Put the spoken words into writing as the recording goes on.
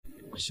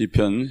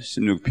시편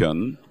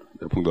 16편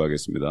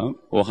봉독하겠습니다.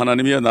 오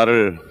하나님이여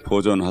나를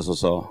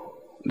보존하소서.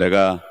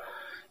 내가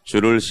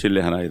주를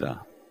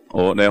신뢰하나이다.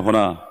 오 내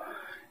혼아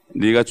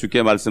네가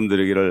주께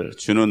말씀드리기를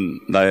주는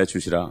나의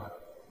주시라.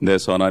 내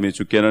선함이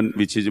주께는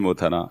미치지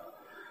못하나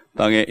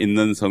땅에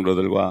있는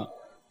성도들과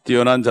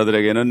뛰어난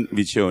자들에게는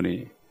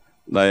미치오니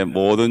나의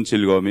모든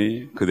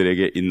즐거움이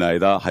그들에게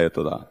있나이다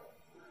하였도다.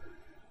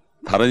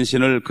 다른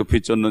신을 급히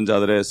쫓는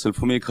자들의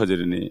슬픔이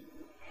커지리니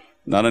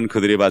나는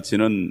그들이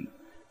바치는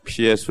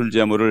피의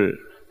술제물을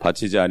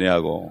바치지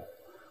아니하고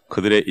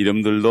그들의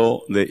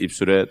이름들도 내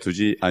입술에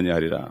두지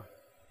아니하리라.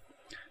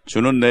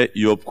 주는 내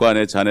유업과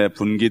내 잔의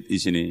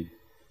분깃이시니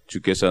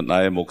주께서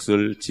나의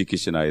몫을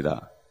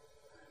지키시나이다.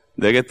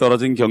 내게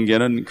떨어진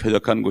경계는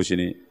쾌적한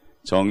곳이니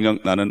정녕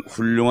나는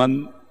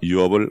훌륭한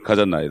유업을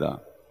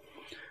가졌나이다.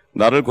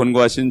 나를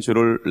권고하신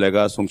주를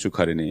내가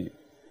송축하리니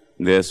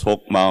내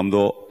속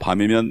마음도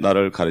밤이면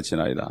나를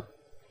가르치나이다.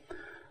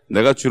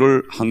 내가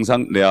주를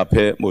항상 내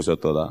앞에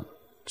모셨도다.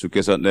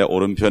 주께서 내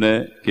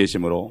오른편에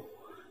계심으로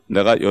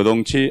내가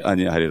요동치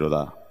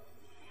아니하리로다.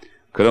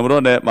 그러므로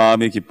내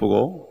마음이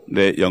기쁘고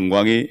내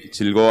영광이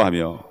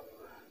즐거워하며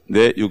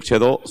내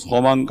육체도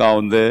소망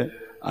가운데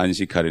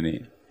안식하리니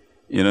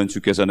이는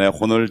주께서 내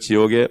혼을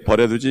지옥에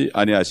버려두지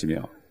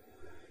아니하시며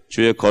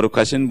주의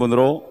거룩하신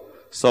분으로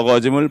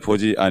썩어짐을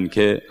보지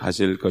않게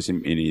하실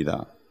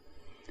것임이니이다.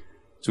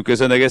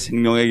 주께서 내게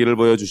생명의 길을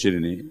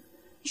보여주시리니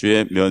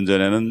주의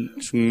면전에는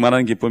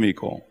충만한 기쁨이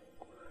있고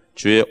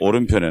주의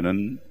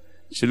오른편에는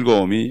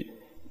즐거움이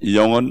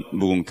영원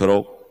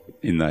무궁토록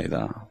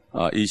있나이다.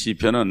 이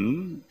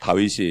시편은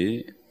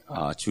다윗이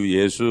주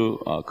예수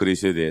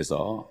그리스도에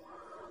대해서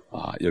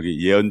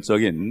여기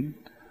예언적인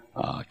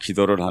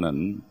기도를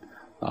하는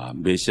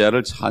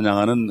메시아를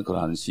찬양하는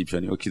그러한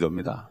시편이고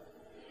기도입니다.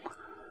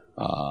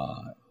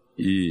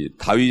 이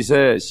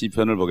다윗의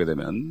시편을 보게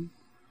되면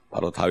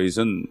바로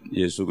다윗은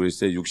예수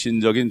그리스도의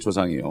육신적인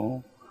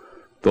조상이요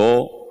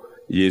또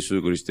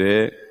예수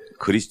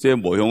그리스도의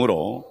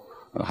모형으로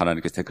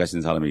하나님께서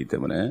택하신 사람이기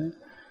때문에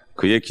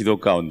그의 기도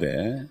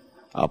가운데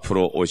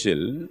앞으로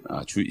오실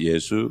주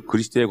예수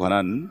그리스도에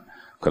관한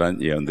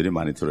그러한 예언들이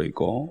많이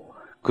들어있고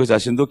그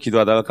자신도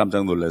기도하다가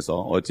깜짝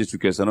놀라서 어찌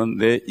주께서는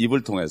내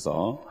입을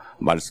통해서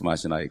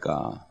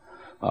말씀하시나이까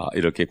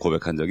이렇게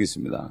고백한 적이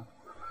있습니다.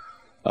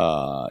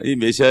 이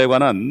메시아에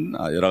관한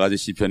여러 가지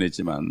시편이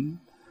있지만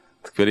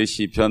특별히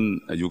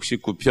시편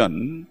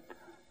 69편에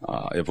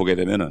보게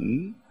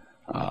되면은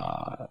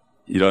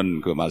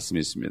이런 그 말씀이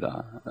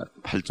있습니다.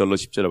 8절로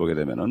 10절에 보게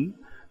되면은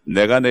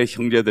내가 내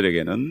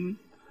형제들에게는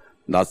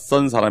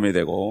낯선 사람이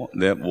되고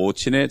내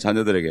모친의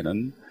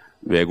자녀들에게는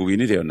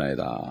외국인이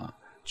되었나이다.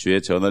 주의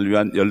전을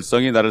위한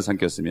열성이 나를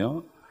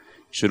삼켰으며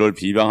주를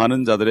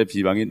비방하는 자들의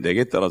비방이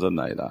내게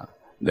떨어졌나이다.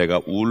 내가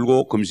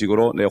울고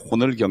금식으로 내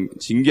혼을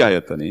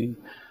징계하였더니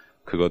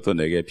그것도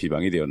내게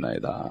비방이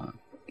되었나이다.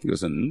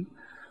 이것은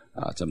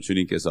참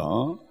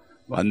주님께서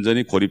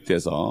완전히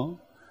고립돼서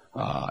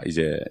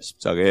이제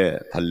십자가에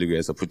달리기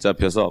위해서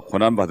붙잡혀서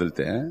고난받을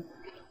때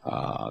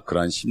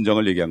그러한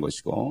심정을 얘기한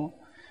것이고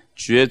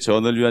주의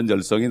전을 위한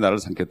열성이 나를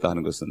삼켰다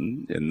하는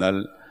것은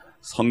옛날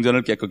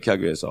성전을 깨끗게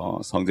하기 위해서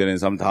성전에 있는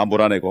사람 다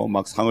몰아내고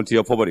막 상을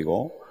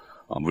뒤엎어버리고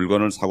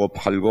물건을 사고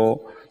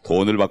팔고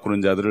돈을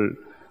바꾸는 자들을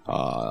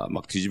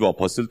막 뒤집어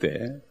엎었을 때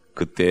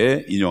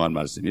그때 인용한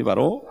말씀이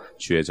바로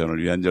주의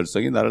전을 위한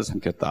열성이 나를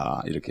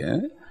삼켰다 이렇게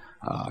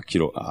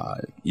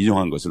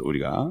인용한 것을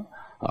우리가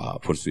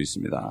볼 수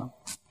있습니다.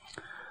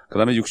 그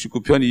다음에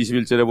 69편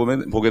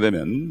 21절에 보게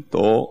되면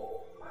또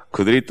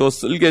그들이 또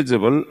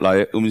쓸개즙을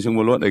나의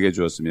음식물로 내게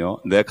주었으며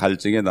내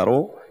갈증의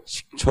나로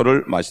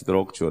식초를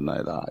마시도록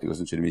주었나이다.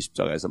 이것은 주님이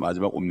십자가에서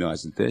마지막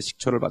운명하실 때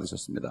식초를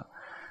받으셨습니다.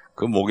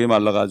 그 목이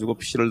말라가지고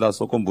피를 다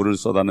쏟고 물을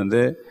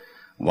쏟았는데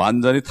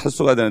완전히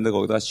탈수가 되는데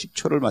거기다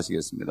식초를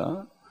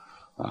마시겠습니다.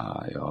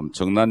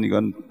 엄청난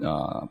이건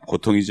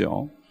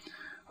고통이죠.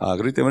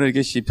 그렇기 때문에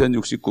이렇게 시편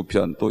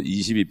 69편 또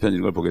 22편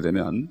이런 걸 보게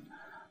되면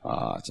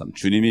참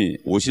주님이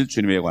오실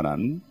주님에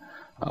관한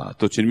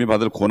또 주님이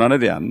받을 고난에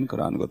대한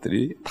그러한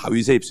것들이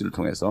다윗의 입술을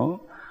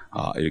통해서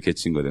이렇게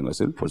증거된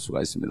것을 볼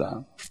수가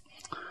있습니다.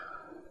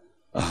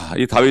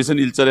 이 다윗은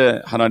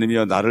 1절에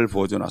하나님이여 나를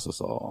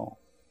보존하소서.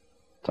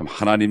 참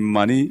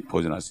하나님만이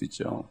보존할 수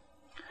있죠.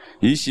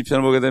 이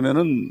시편을 보게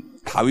되면은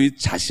다윗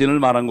자신을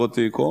말한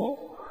것도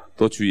있고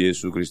또 주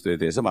예수 그리스도에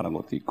대해서 말한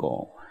것도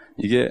있고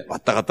이게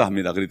왔다 갔다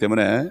합니다. 그렇기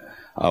때문에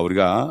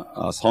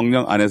우리가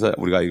성령 안에서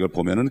우리가 이걸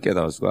보면은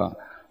깨달을 수가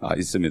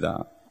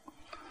있습니다.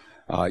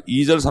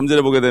 2절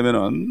 3절에 보게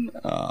되면은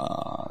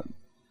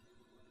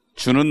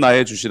주는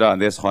나의 주시라.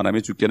 내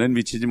선함이 주께는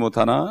미치지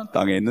못하나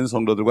땅에 있는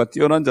성도들과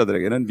뛰어난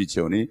자들에게는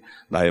미치오니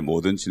나의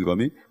모든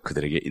즐거움이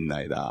그들에게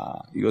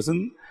있나이다.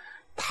 이것은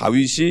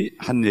다윗이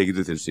한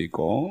얘기도 될 수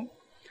있고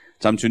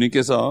참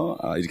주님께서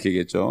이렇게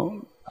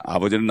얘기했죠.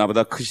 아버지는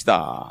나보다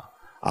크시다.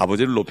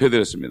 아버지를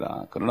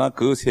높여드렸습니다. 그러나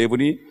그 세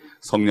분이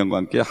성령과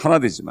함께 하나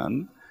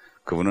되지만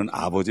그분은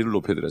아버지를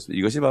높여드렸습니다.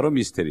 이것이 바로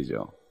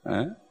미스테리죠.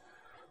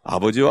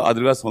 아버지와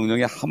아들과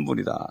성령의 한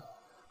분이다.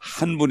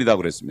 한 분이다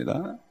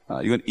그랬습니다.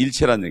 이건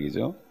일체란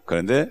얘기죠.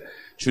 그런데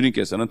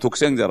주님께서는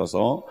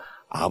독생자로서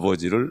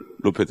아버지를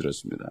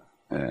높여드렸습니다.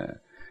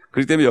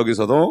 그렇기 때문에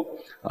여기서도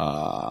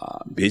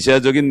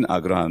메시아적인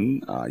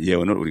그러한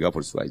예언을 우리가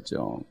볼 수가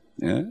있죠.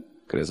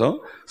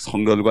 그래서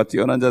성도들과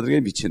뛰어난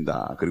자들에게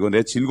미친다. 그리고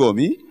내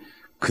즐거움이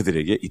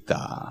그들에게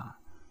있다.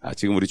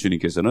 지금 우리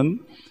주님께서는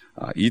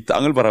이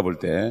땅을 바라볼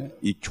때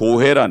이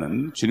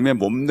교회라는 주님의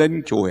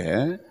몸된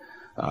교회,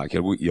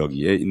 결국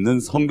여기에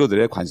있는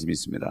성도들의 관심이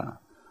있습니다.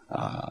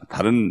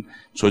 다른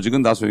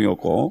조직은 다 소용이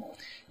없고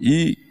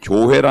이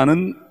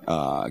교회라는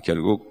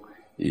결국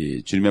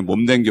이 주님의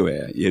몸된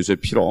교회, 예수의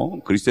피로,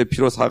 그리스도의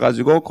피로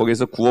사가지고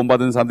거기에서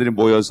구원받은 사람들이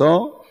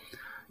모여서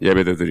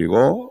예배도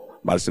드리고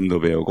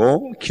말씀도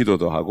배우고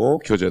기도도 하고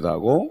교제도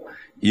하고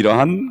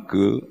이러한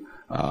그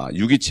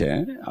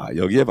유기체,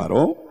 여기에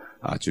바로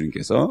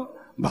주님께서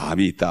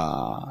마음이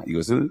있다.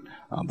 이것을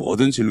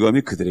모든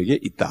즐거움이 그들에게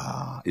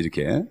있다.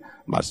 이렇게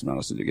말씀하는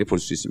것을 이렇게 볼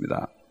수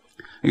있습니다.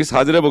 이게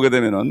 4절에 보게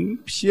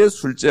되면은 피의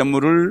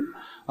술제물을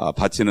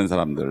바치는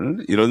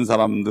사람들, 이런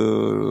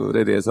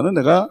사람들에 대해서는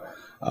내가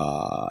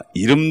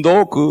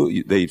이름도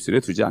내 입술에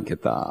두지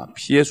않겠다.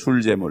 피의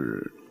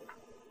술제물.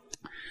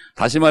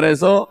 다시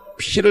말해서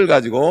피를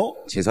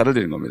가지고 제사를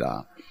드리는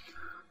겁니다.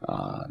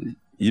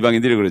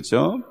 이방인들이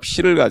그렇죠.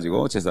 피를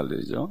가지고 제사를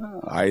드리죠.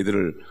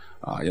 아이들을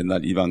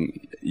옛날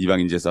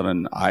이방인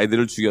제사는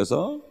아이들을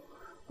죽여서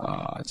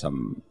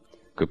참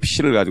그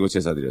피를 가지고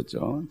제사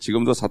드렸죠.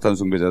 지금도 사탄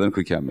숭배자들은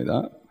그렇게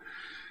합니다.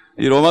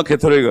 이 로마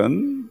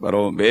가톨릭은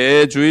바로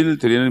매주일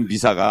드리는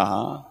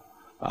미사가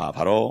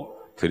바로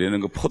드리는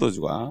그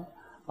포도주가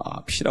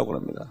피라고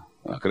합니다.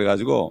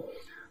 그래가지고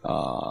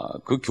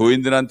그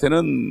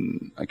교인들한테는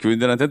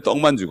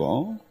떡만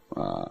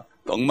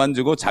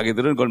주고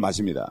자기들은 그걸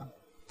마십니다.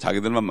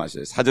 자기들만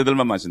마셔요.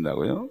 사제들만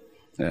마신다고요.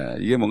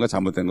 이게 뭔가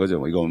잘못된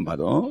거죠. 이거만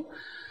봐도.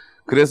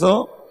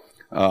 그래서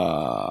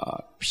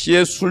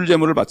피의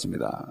술제물을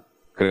바칩니다.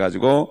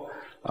 그래가지고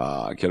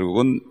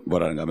결국은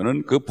뭐라는가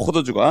하면은 그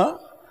포도주가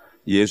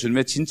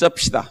예수님의 진짜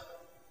피다.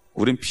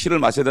 우린 피를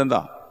마셔야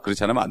된다.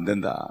 그렇지 않으면 안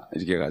된다.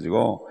 이렇게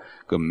해가지고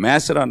그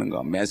매스라는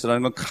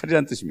건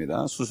칼이란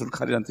뜻입니다. 수술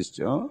칼이란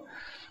뜻이죠.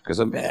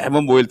 그래서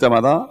매번 모일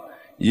때마다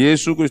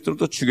예수 그리스도를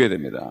또 죽여야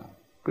됩니다.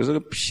 그래서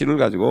그 피를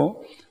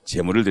가지고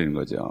제물을 드리는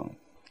거죠.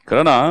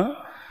 그러나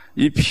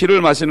이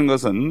피를 마시는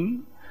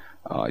것은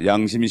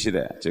양심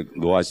시대, 즉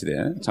노아 시대,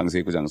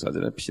 창세기 9장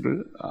 4절에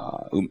피를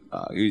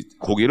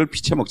고기를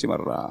피채 먹지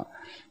말아라.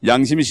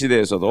 양심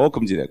시대에서도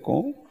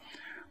금지됐고,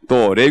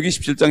 또 레위기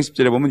 17장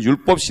 10절에 보면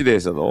율법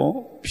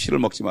시대에서도 피를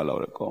먹지 말라고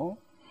그랬고,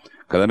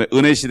 그 다음에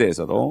은혜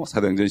시대에서도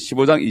사도행전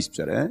 15장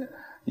 20절에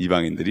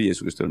이방인들이 예수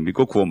그리스도를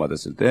믿고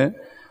구원받았을 때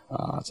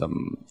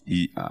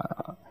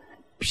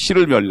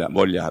피를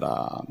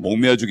멀리하라.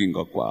 목매어 죽인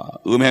것과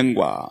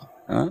음행과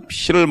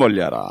피를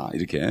멀리하라.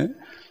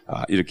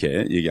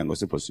 이렇게 얘기한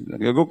것을 볼 수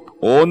있습니다. 결국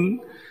온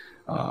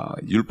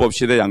율법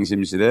시대,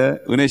 양심 시대,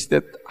 은혜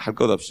시대 할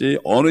것 없이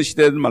어느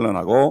시대든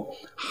말론하고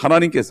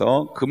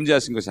하나님께서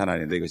금지하신 것이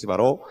하나인데 이것이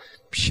바로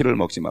피를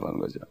먹지 말라는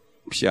거죠.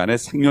 피 안에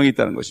생명이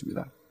있다는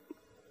것입니다.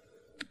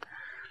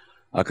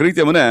 그렇기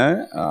때문에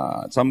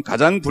참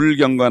가장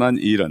불경건한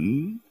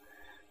일은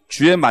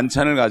주의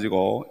만찬을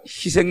가지고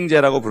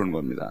희생제라고 부르는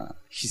겁니다.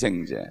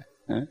 희생제.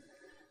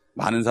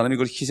 많은 사람이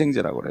그걸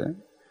희생제라고 그래요.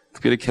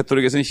 특별히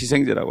가톨릭에서는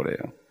희생제라고 그래요.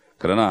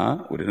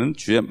 그러나 우리는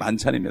주의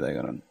만찬입니다.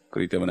 이거는.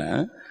 그렇기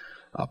때문에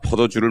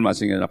포도주를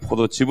마시는 게 아니라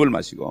포도즙을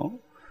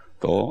마시고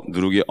또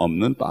누룩이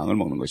없는 빵을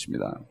먹는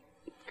것입니다.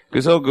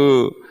 그래서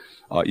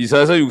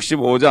이사야서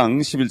 65장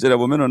 11절에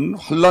보면은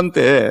환란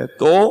때에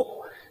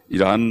또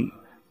이러한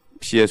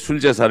피의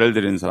술제사를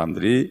드리는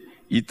사람들이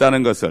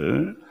있다는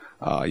것을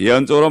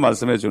예언적으로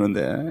말씀해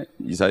주는데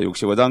이사야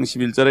 65장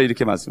 11절에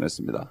이렇게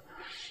말씀했습니다.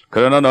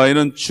 그러나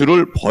너희는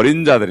주를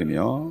버린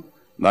자들이며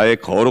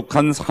나의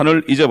거룩한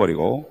산을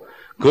잊어버리고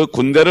그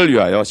군대를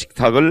위하여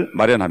식탁을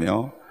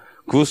마련하며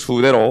그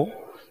수대로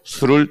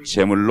술을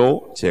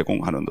제물로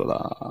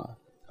제공하는도다.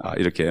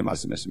 이렇게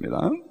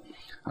말씀했습니다.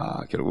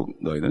 결국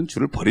너희는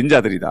주를 버린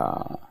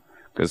자들이다.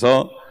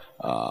 그래서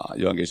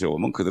요한계시록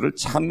보면 그들을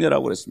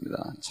창녀라고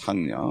그랬습니다.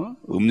 창녀,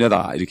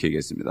 음녀다 이렇게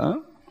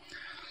얘기했습니다.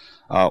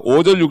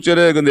 5절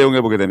 6절의 그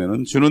내용을 보게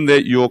되면 주는 내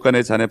유혹과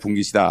내 잔의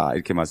분깃이다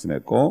이렇게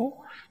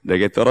말씀했고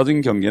내게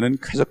떨어진 경계는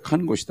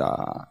쾌적한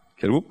곳이다.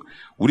 결국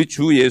우리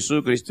주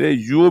예수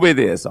그리스도의 유업에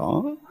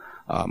대해서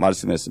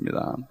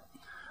말씀했습니다.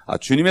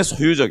 주님의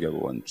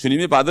소유적이고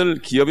주님이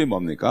받을 기업이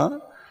뭡니까?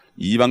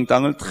 이방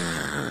땅을 다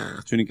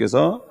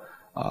주님께서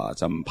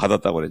참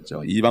받았다고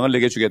그랬죠. 이방을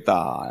내게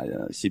주겠다.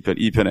 시편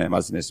 2편에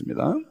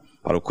말씀했습니다.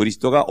 바로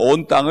그리스도가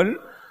온 땅을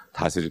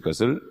다스릴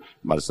것을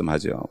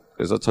말씀하죠.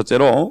 그래서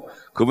첫째로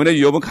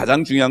그분의 유업은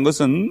가장 중요한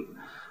것은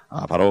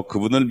바로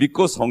그분을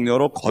믿고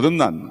성령으로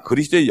거듭난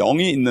그리스도의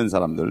영이 있는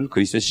사람들,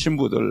 그리스도의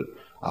신부들,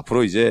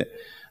 앞으로 이제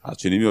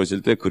주님이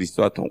오실 때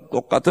그리스도와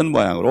똑같은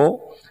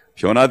모양으로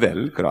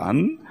변화될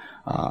그러한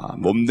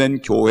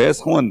몸된 교회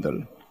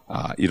성원들,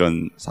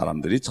 이런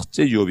사람들이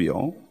첫째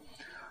유업이요.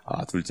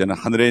 둘째는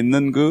하늘에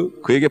있는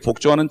그에게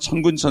복종하는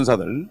천군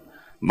천사들,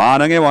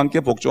 만왕의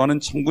왕께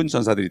복종하는 천군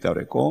천사들이 있다고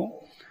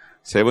그랬고,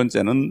 세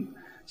번째는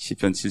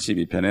시편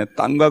 72편에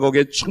땅과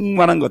거기에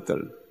충만한 것들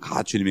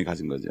다 주님이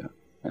가진 거죠.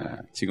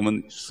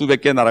 지금은 수백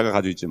개 나라가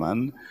가지고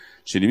있지만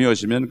주님이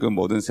오시면 그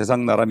모든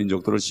세상 나라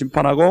민족들을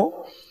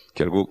심판하고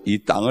결국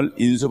이 땅을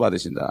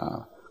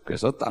인수받으신다.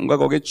 그래서 땅과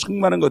거기에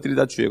충만한 것들이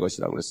다 주의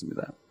것이라고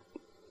그랬습니다.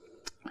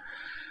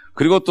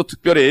 그리고 또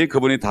특별히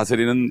그분이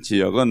다스리는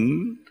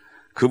지역은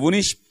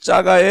그분이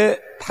십자가에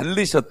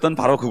달리셨던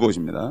바로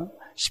그곳입니다.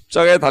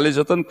 십자가에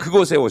달리셨던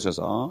그곳에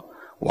오셔서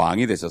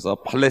왕이 되셔서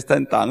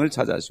팔레스타인 땅을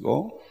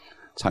차지하시고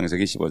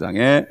창세기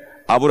 15장에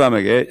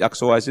아브라함에게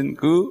약속하신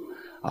그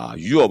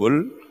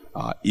유업을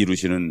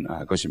이루시는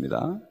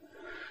것입니다.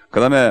 그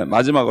다음에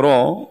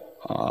마지막으로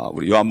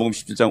우리 요한복음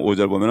 17장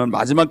 5절 보면은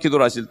마지막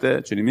기도를 하실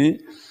때 주님이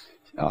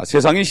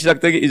세상이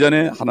시작되기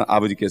이전에 하나님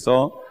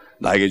아버지께서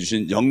나에게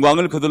주신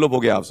영광을 그들로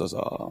보게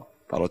하옵소서.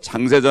 바로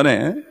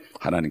창세전에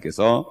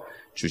하나님께서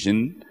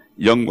주신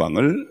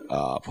영광을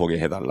보게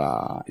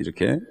해달라.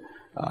 이렇게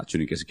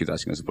주님께서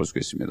기도하신 것을 볼 수가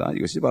있습니다.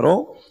 이것이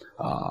바로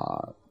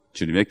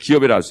주님의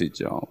기업이라 할 수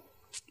있죠.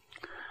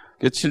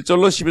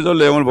 7절로 12절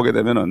내용을 보게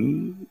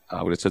되면은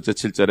우리 첫째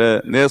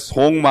 7절에 내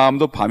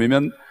속마음도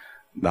밤이면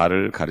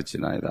나를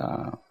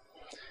가르치나이다.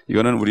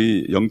 이거는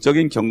우리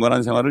영적인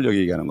경건한 생활을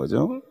여기 얘기하는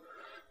거죠.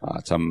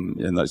 참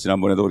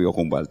지난번에도 우리가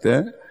공부할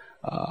때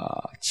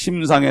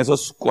침상에서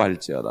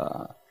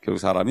숙고할지어다. 결국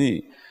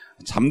사람이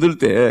잠들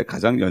때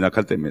가장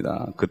연약할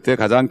때입니다. 그때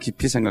가장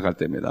깊이 생각할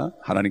때입니다.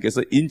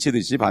 하나님께서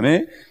인치듯이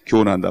밤에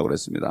교훈한다고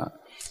그랬습니다.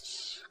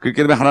 그렇기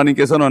때문에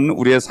하나님께서는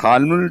우리의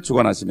삶을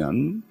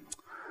주관하시면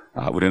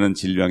우리는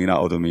질병이나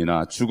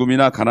어둠이나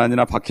죽음이나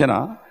가난이나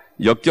박해나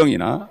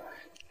역경이나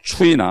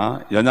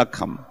추위나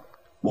연약함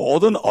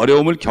모든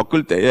어려움을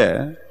겪을 때에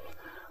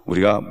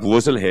우리가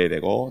무엇을 해야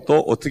되고 또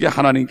어떻게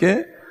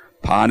하나님께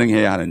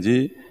반응해야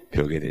하는지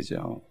배우게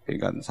되죠.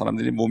 그러니까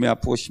사람들이 몸이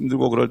아프고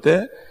힘들고 그럴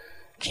때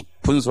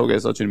깊은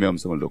속에서 주님의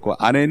음성을 듣고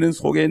안에 있는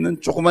속에 있는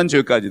조그만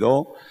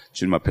죄까지도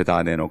주님 앞에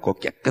다 내놓고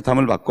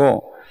깨끗함을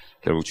받고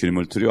결국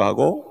주님을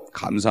두려워하고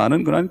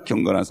감사하는 그런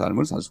경건한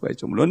삶을 살 수가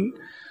있죠. 물론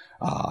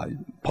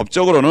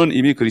법적으로는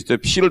이미 그리스도의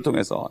피를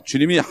통해서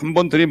주님이 한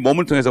번 드린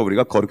몸을 통해서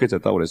우리가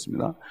거룩해졌다고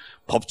그랬습니다.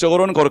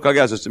 법적으로는 거룩하게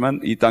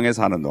하셨지만 이 땅에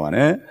사는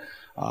동안에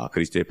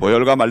그리스도의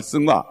보혈과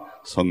말씀과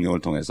성령을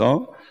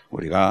통해서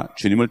우리가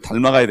주님을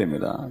닮아가야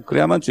됩니다.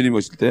 그래야만 주님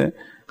오실 때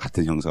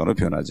같은 형상으로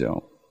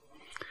변하죠.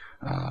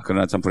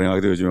 그러나 참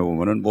불행하게도 요즘에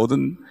보면은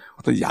모든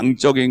어떤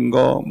양적인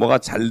거, 뭐가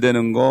잘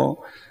되는 거,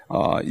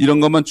 이런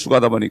것만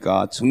추구하다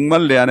보니까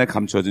정말 내 안에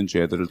감춰진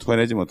죄들을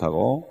토해내지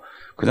못하고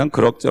그냥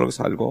그럭저럭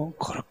살고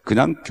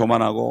그냥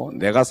교만하고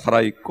내가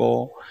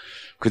살아있고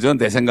그저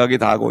내 생각이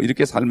다하고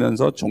이렇게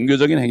살면서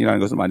종교적인 행위라는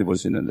것을 많이 볼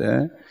수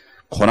있는데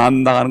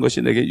고난당하는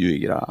것이 내게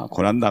유익이라.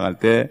 고난당할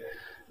때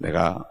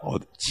내가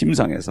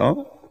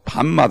침상에서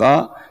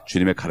밤마다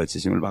주님의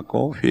가르치심을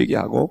받고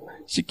회개하고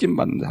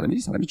씻김받는 사람이 이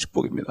사람이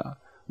축복입니다.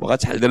 뭐가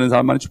잘 되는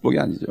사람만이 축복이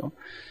아니죠.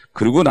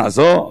 그러고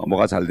나서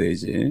뭐가 잘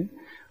돼야지.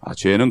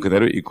 죄는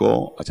그대로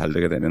있고 잘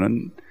되게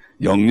되면은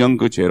영영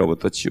그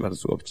죄로부터 치유받을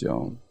수가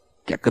없죠.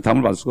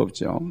 깨끗함을 받을 수가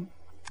없죠.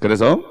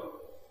 그래서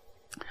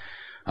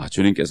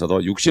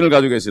주님께서도 육신을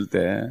가지고 계실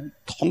때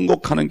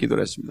통곡하는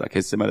기도를 했습니다.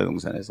 겟세마네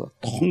동산에서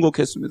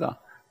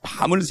통곡했습니다.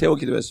 밤을 새워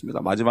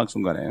기도했습니다. 마지막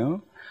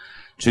순간에요.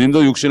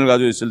 주님도 육신을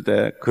가지고 있을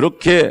때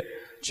그렇게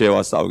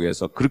죄와 싸우기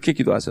위해서 그렇게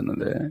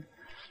기도하셨는데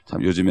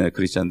참 요즘에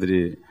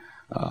크리스찬들이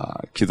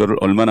기도를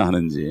얼마나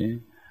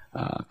하는지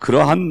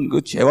그러한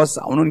그 죄와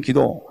싸우는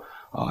기도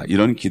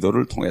이런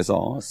기도를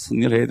통해서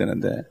승리를 해야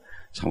되는데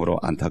참으로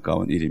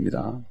안타까운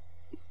일입니다.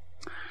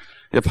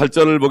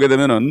 8절을 보게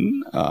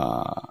되면은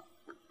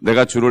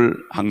내가 주를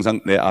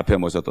항상 내 앞에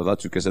모셨도다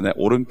주께서 내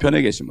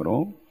오른편에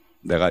계심으로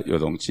내가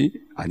요동치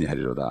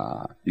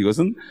아니하리로다.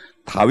 이것은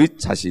다윗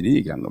자신이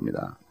얘기한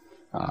겁니다.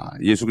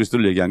 예수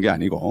그리스도를 얘기한 게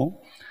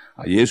아니고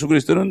예수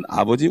그리스도는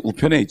아버지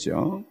우편에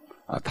있죠.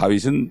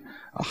 다윗은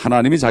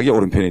하나님이 자기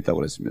오른편에 있다고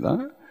그랬습니다.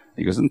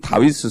 이것은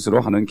다윗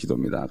스스로 하는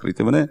기도입니다. 그렇기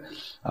때문에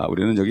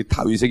우리는 여기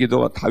다윗의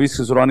기도가 다윗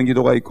스스로 하는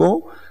기도가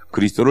있고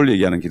그리스도를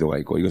얘기하는 기도가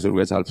있고 이것을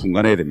우리가 잘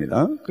분간해야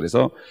됩니다.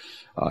 그래서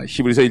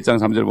히브리서 1장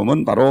 3절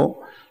보면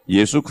바로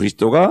예수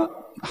그리스도가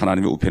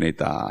하나님의 우편에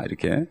있다.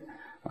 이렇게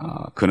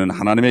그는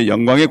하나님의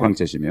영광의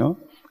광채시며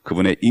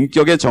그분의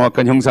인격의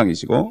정확한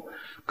형상이시고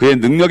그의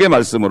능력의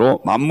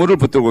말씀으로 만물을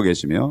붙들고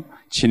계시며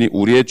친히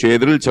우리의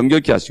죄들을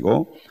정결케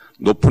하시고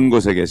높은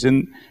곳에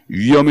계신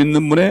위엄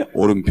있는 분의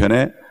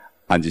오른편에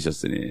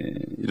앉으셨으니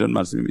이런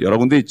말씀이 여러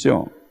군데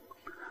있죠.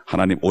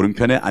 하나님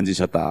오른편에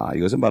앉으셨다.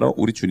 이것은 바로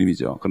우리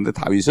주님이죠. 그런데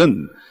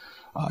다윗은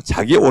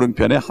자기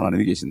오른편에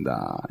하나님이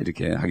계신다.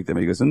 이렇게 하기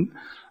때문에 이것은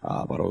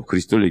바로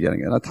그리스도를 얘기하는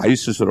게 아니라 다윗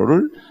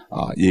스스로를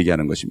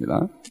얘기하는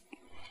것입니다.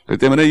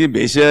 그렇기 때문에 이게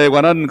메시아에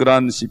관한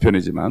그러한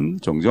시편이지만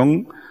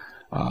종종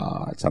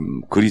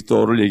참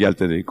그리스도를 얘기할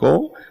때도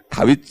있고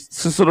다윗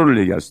스스로를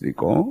얘기할 수도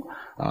있고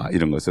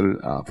이런 것을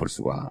볼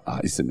수가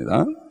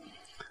있습니다.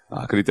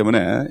 그렇기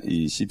때문에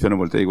이 시편을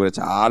볼 때 이걸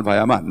잘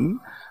봐야만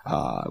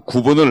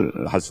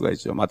구분을 할 수가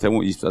있죠.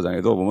 마태복음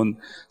 24장에도 보면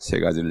세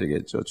가지를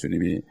얘기했죠.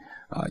 주님이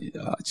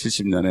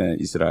 70년에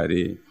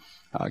이스라엘이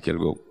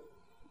결국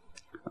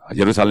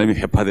예루살렘이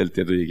회파될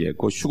때도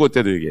얘기했고 휴거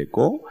때도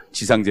얘기했고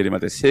지상재림할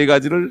때 세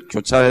가지를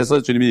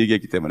교차해서 주님이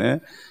얘기했기 때문에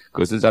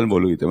그것을 잘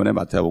모르기 때문에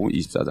마태복음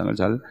 24장을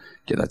잘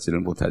깨닫지를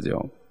못하죠.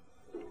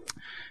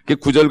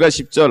 9절과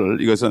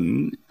 10절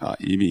이것은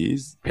이미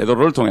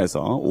베드로를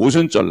통해서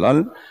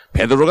오순절날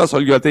베드로가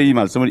설교할 때 이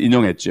말씀을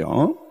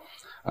인용했죠.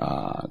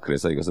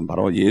 그래서 이것은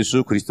바로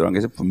예수 그리스도라는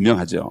것이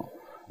분명하죠.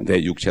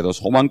 내 육체도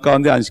소망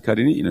가운데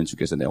안식하리니 이는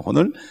주께서 내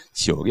혼을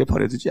지옥에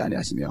버려두지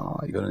아니하시며,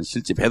 이거는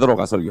실제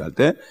베드로가 설교할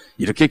때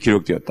이렇게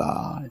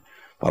기록되었다.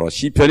 바로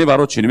시편이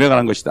바로 주님에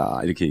관한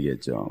것이다 이렇게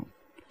얘기했죠.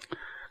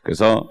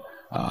 그래서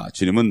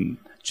주님은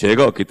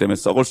죄가 없기 때문에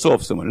썩을 수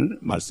없음을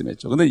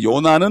말씀했죠. 그런데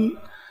요나는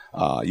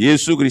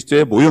예수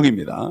그리스도의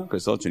모형입니다.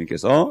 그래서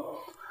주님께서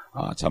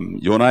참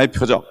요나의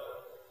표적,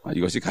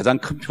 이것이 가장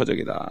큰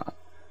표적이다.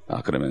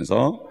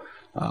 그러면서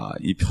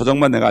이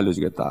표적만 내가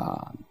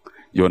알려주겠다.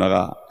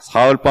 요나가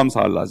사흘밤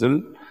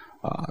사흘낮을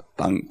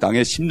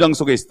땅의 심장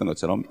속에 있었던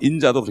것처럼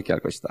인자도 그렇게 할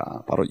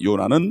것이다. 바로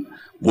요나는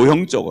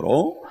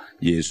모형적으로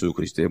예수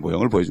그리스도의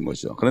모형을 보여준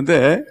것이죠.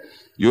 그런데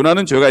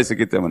요나는 죄가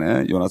있었기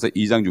때문에 요나서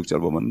 2장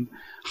 6절 보면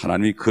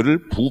하나님이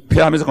그를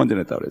부패하면서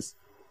건져냈다고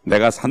그랬어요.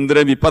 내가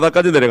산들의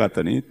밑바닥까지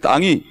내려갔더니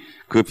땅이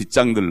그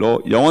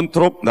빗장들로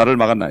영원토록 나를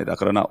막았나이다.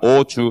 그러나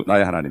오 주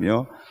나의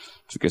하나님이여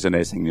주께서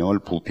내 생명을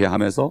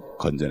부패하면서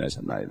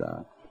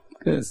건져내셨나이다.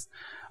 그래서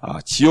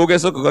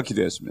지옥에서 그가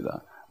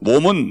기도했습니다.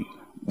 몸은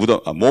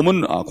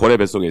고래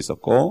뱃속에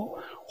있었고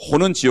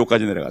혼은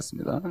지옥까지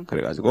내려갔습니다.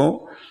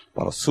 그래가지고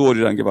바로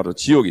스올이라는 게 바로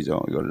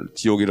지옥이죠. 이걸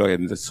지옥이라고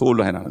했는데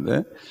스올로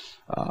해놨는데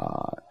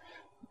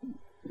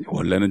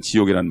원래는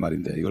지옥이라는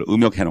말인데 이걸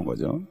음역해 놓은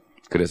거죠.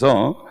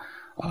 그래서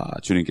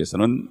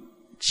주님께서는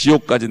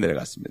지옥까지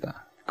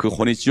내려갔습니다. 그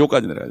혼이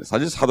지옥까지 내려가죠.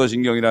 사실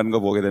사도신경이라는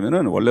거 보게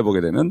되면은, 원래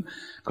보게 되면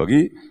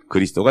거기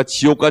그리스도가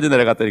지옥까지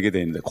내려갔다 이렇게 돼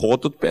있는데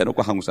그것도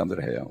빼놓고 한국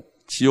사람들이 해요.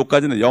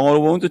 지옥까지는,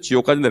 영어로 보면 또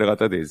지옥까지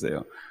내려갔다 돼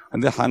있어요.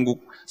 근데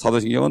한국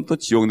사도신경은 또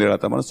지옥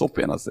내려갔다만 쏙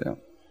빼놨어요.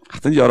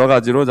 하여튼 여러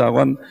가지로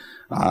자관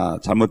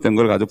잘못된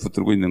걸 가지고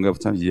붙들고 있는 거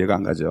참 이해가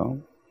안 가죠.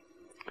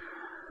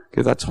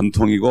 그게 다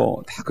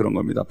전통이고 다 그런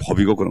겁니다.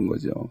 법이고 그런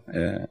거죠.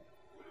 예.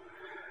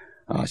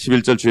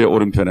 11절 주의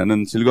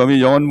오른편에는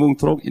즐거움이 영원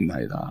뭉토록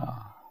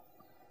있나이다.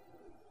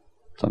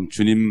 참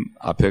주님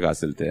앞에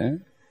갔을 때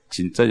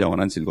진짜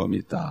영원한 즐거움이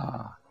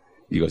있다.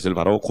 이것을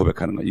바로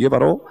고백하는 것. 이게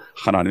바로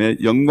하나님의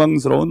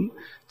영광스러운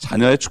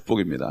자녀의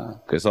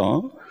축복입니다.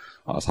 그래서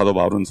사도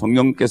바울은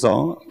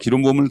성령께서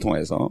기름 부음을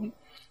통해서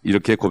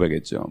이렇게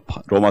고백했죠.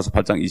 로마서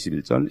 8장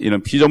 21절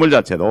이는 피조물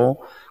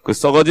자체도 그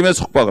썩어짐의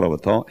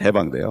속박으로부터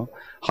해방되어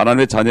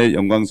하나님의 자녀의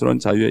영광스러운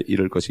자유에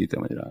이를 것이기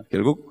때문이라.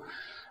 결국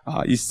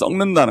이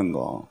썩는다는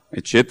거,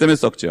 죄 때문에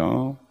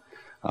썩죠.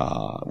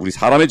 우리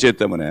사람의 죄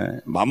때문에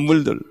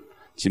만물들,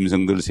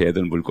 짐승들,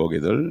 새들,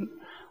 물고기들,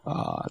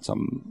 참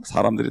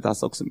사람들이 다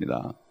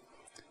썩습니다.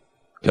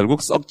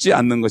 결국 썩지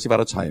않는 것이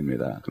바로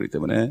자유입니다. 그렇기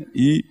때문에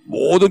이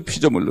모든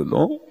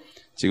피조물들도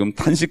지금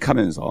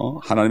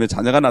탄식하면서 하나님의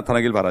자녀가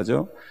나타나길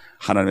바라죠.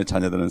 하나님의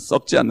자녀들은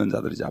썩지 않는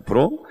자들이지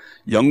앞으로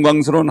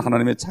영광스러운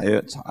하나님의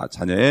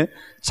자녀의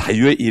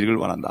자유에 이르길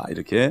원한다.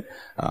 이렇게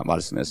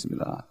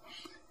말씀했습니다.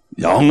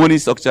 영원히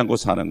썩지 않고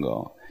사는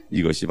거,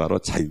 이것이 바로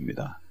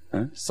자유입니다.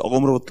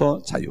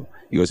 썩음으로부터 자유.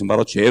 이것은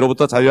바로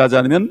죄로부터 자유하지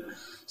않으면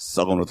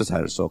썩음으로부터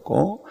자유할 수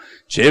없고,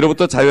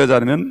 죄로부터 자유하지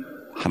않으면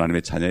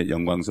하나님의 자녀의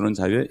영광스러운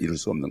자유에 이룰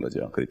수 없는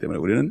거죠. 그렇기 때문에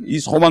우리는 이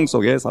소망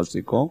속에 살 수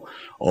있고,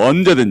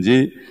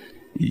 언제든지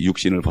이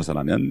육신을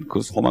벗어나면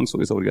그 소망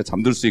속에서 우리가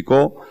잠들 수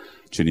있고,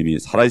 주님이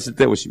살아있을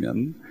때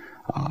오시면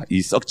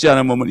이 썩지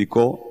않은 몸을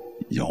입고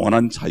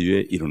영원한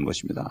자유에 이루는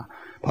것입니다.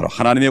 바로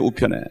하나님의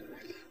우편에,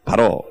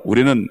 바로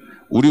우리는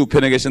우리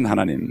우편에 계신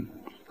하나님,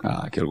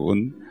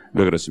 결국은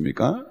왜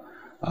그렇습니까?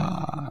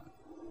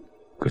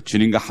 그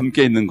주님과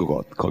함께 있는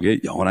그곳, 거기에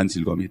영원한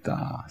즐거움이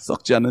있다.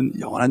 썩지 않는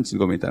영원한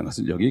즐거움이 있다는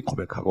것을 여기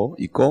고백하고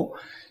있고,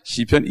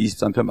 시편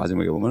 23편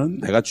마지막에 보면은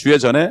내가 주의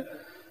전에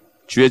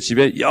주의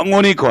집에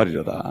영원히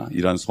거하리로다.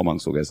 이러한 소망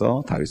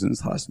속에서 다윗은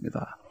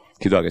살았습니다.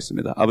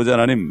 기도하겠습니다. 아버지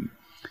하나님,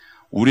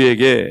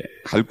 우리에게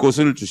갈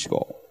곳을 주시고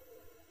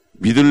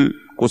믿을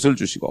곳을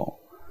주시고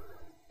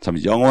참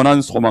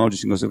영원한 소망을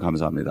주신 것을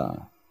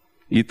감사합니다.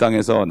 이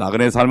땅에서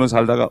나그네 삶을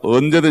살다가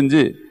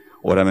언제든지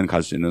오라면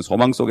갈 수 있는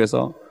소망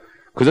속에서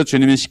그저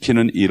주님이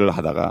시키는 일을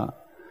하다가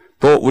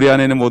또 우리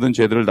안에 있는 모든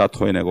죄들을 다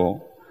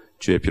토해내고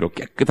주의 피로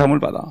깨끗함을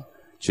받아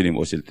주님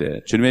오실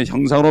때 주님의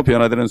형상으로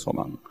변화되는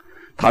소망,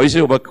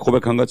 다윗이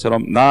고백한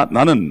것처럼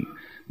나는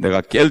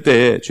내가 깰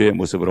때에 주의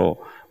모습으로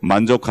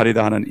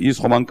만족하리다 하는 이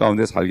소망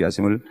가운데 살게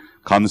하심을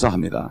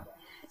감사합니다.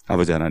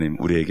 아버지 하나님,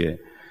 우리에게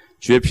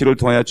주의 피를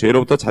통하여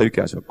죄로부터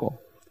자유케 하셨고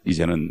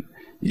이제는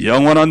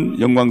영원한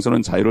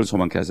영광스러운 자유를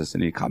소망케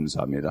하셨으니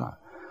감사합니다.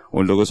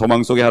 오늘도 그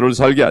소망 속에 하루를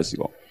살게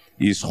하시고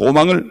이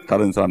소망을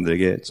다른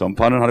사람들에게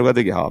전파하는 하루가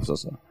되게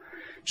하옵소서.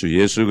 주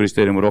예수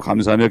그리스도의 이름으로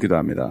감사하며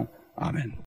기도합니다. 아멘.